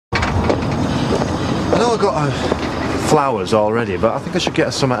know I got her flowers already, but I think I should get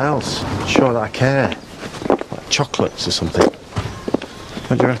her something else. Show that I care. Like chocolates or something.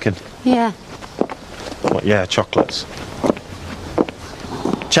 What do you reckon? Yeah. What, yeah, chocolates.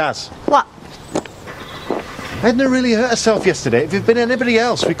 Chaz. What? Edna really hurt herself yesterday. If it had been anybody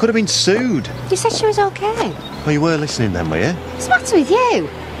else, we could have been sued. You said she was okay. Oh, you were listening then, were you? What's the matter with you?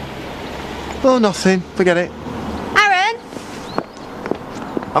 Oh, nothing. Forget it. Aaron!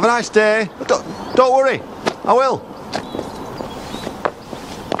 Have a nice day. Don't worry. I will.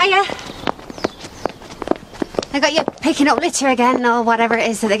 Hiya. I got you picking up litter again, or whatever it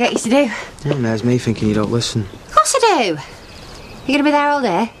is that they get you to do. There's me thinking you don't listen. Of course I do. You gonna be there all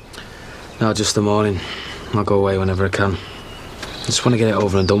day? No, just the morning. I'll go away whenever I can. I just want to get it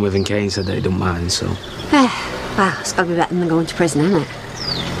over and done with, and Kane said that he don't mind, so... Well, it's got to be better than going to prison, isn't it?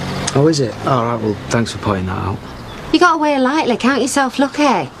 Oh, is it? All right, well, thanks for pointing that out. You got away lightly, count yourself lucky.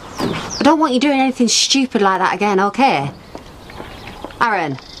 I don't want you doing anything stupid like that again, okay?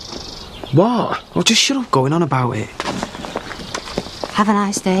 Aaron. What? Oh, just shut up going on about it. Have a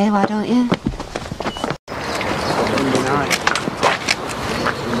nice day, why don't you?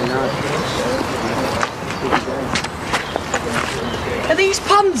 Are these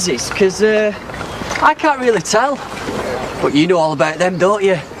pansies? Because I can't really tell. But you know all about them, don't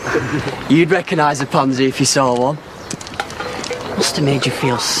you? You'd recognise a pansy if you saw one. Must have made you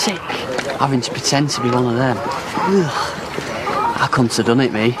feel sick, having to pretend to be one of them. Ugh. I couldn't have done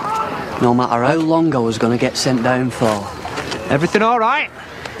it, me. No matter how long I was going to get sent down for. Everything all right?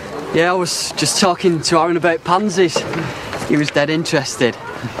 Yeah, I was just talking to Aaron about pansies. He was dead interested.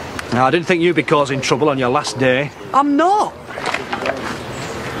 No, I didn't think you'd be causing trouble on your last day. I'm not.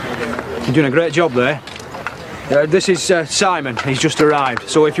 You're doing a great job there. This is Simon. He's just arrived.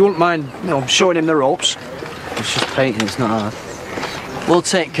 So if you wouldn't mind, showing him the ropes. It's just painting, it's not hard. We'll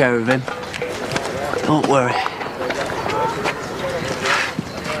take care of him. Don't worry.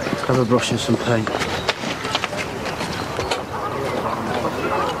 Grab a brush and some paint.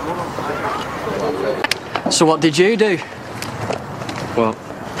 So what did you do? What?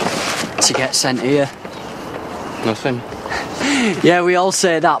 To get sent here? Nothing. Yeah, we all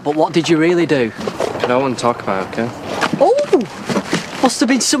say that, but what did you really do? I don't want to talk about it, okay? Oh! Must have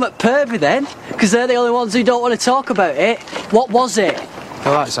been something pervy then, because they're the only ones who don't want to talk about it. What was it?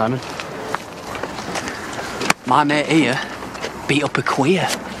 All right, Simon. My mate here beat up a queer.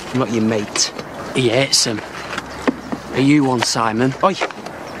 I'm not your mate. He hates them. Are you one, Simon? Oi,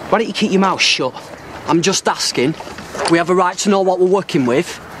 why don't you keep your mouth shut? I'm just asking. We have a right to know what we're working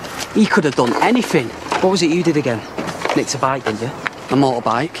with. He could have done anything. What was it you did again? Nicked a bike, didn't you? A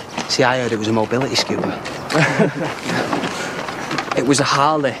motorbike. See, I heard it was a mobility scooter. It was a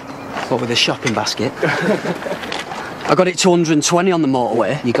Harley. What, with a shopping basket? I got it to 120 on the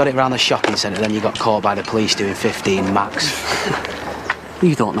motorway. You got it round the shopping centre, then you got caught by the police doing 15 max.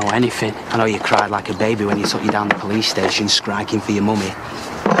 You don't know anything. I know you cried like a baby when you took you down the police station, scriking for your mummy.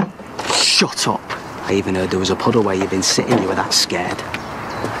 Shut up. I even heard there was a puddle where you've been sitting, you were that scared.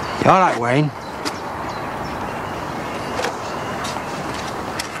 You all right, Wayne?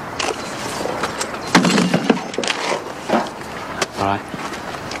 All right.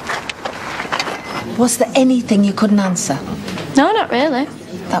 Was there anything you couldn't answer? No, not really.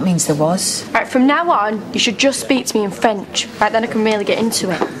 That means there was. Right, from now on, you should just speak to me in French. Right, then I can really get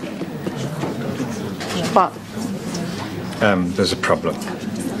into it. What? There's a problem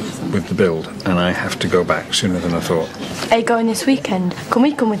with the build, and I have to go back sooner than I thought. Are you going this weekend? Can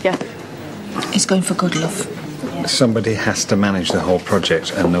we come with you? He's going for good, love. Somebody has to manage the whole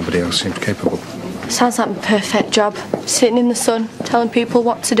project, and nobody else seems capable. Sounds like my perfect job. Sitting in the sun, telling people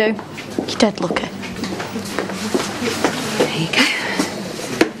what to do. You're dead lucky. There you go.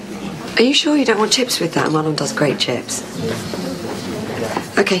 Are you sure you don't want chips with that? Marlon does great chips.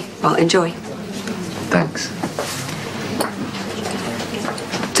 Okay, well, enjoy. Thanks.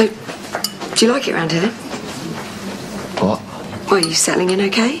 So, do you like it around here? What? Well, are you settling in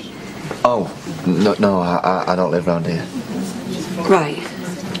okay? Oh, no, I don't live around here. Right.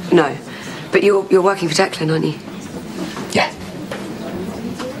 No. But you're working for Declan, aren't you? Yeah.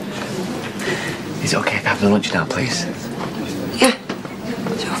 Is it okay if I have the lunch now, please? Yeah.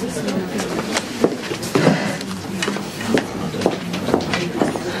 Sure.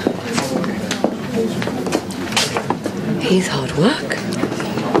 He's hard work.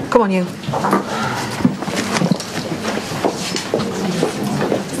 Come on, you.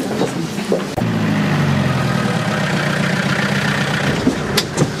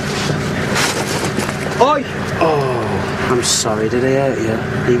 Oi! Oh, I'm sorry, did I hurt you?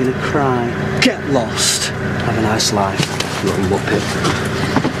 Are you going to cry? Get lost. Have a nice life, little muppet.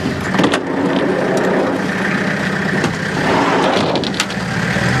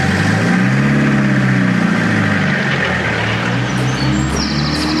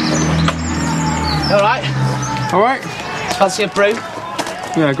 Fancy a brew?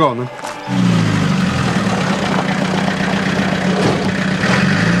 Yeah, go on then.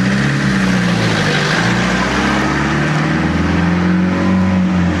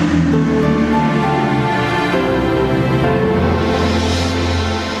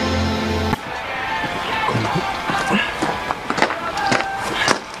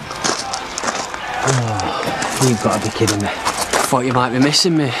 You've got to be kidding me. Thought you might be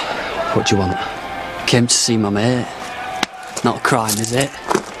missing me. What do you want? Came to see my mate. Not a crime, is it?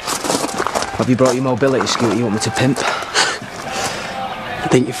 Have you brought your mobility scooter you want me to pimp? I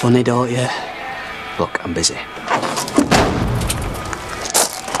think you're funny, don't you? Look, I'm busy.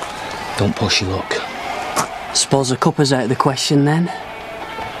 Don't push your luck. Suppose a cuppa's out of the question then?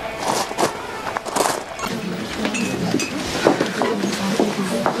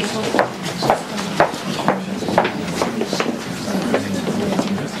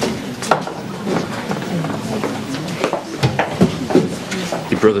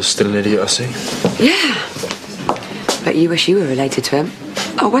 Brother's still an idiot, I see. Yeah. Bet you wish you were related to him.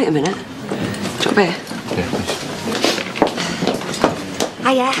 Oh, wait a minute. Drop here. Yeah, please.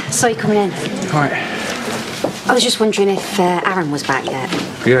 Hiya, saw you coming in. Right. I was just wondering if Aaron was back yet.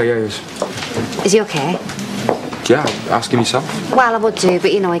 Yeah, he is. Is he okay? Yeah, ask him yourself. Well, I would do,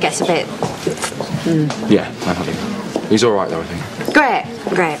 but you know, he gets a bit... Yeah, I think. He's all right, though, I think.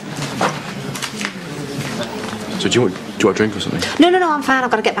 Great. So do you want a drink or something? No, I'm fine. I've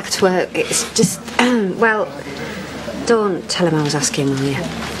got to get back to work. It's just, well, don't tell him I was asking, will you?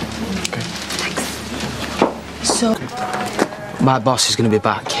 Okay. Thanks. So, My boss is going to be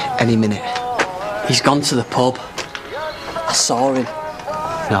back any minute. He's gone to the pub. I saw him.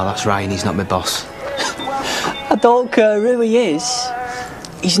 No, that's Ryan. He's not my boss. I don't care who he is.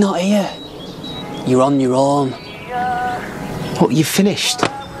 He's not here. You're on your own. What, you've finished?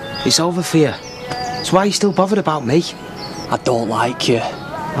 It's over for you. So why are you still bothered about me? I don't like you.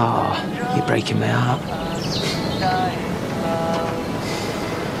 Oh, you're breaking my heart.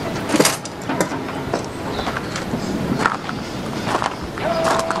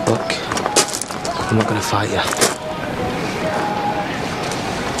 Look, I'm not going to fight you.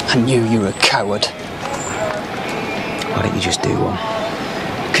 I knew you were a coward. Why don't you just do one?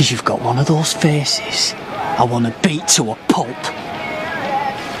 Because you've got one of those faces I want to beat to a pulp.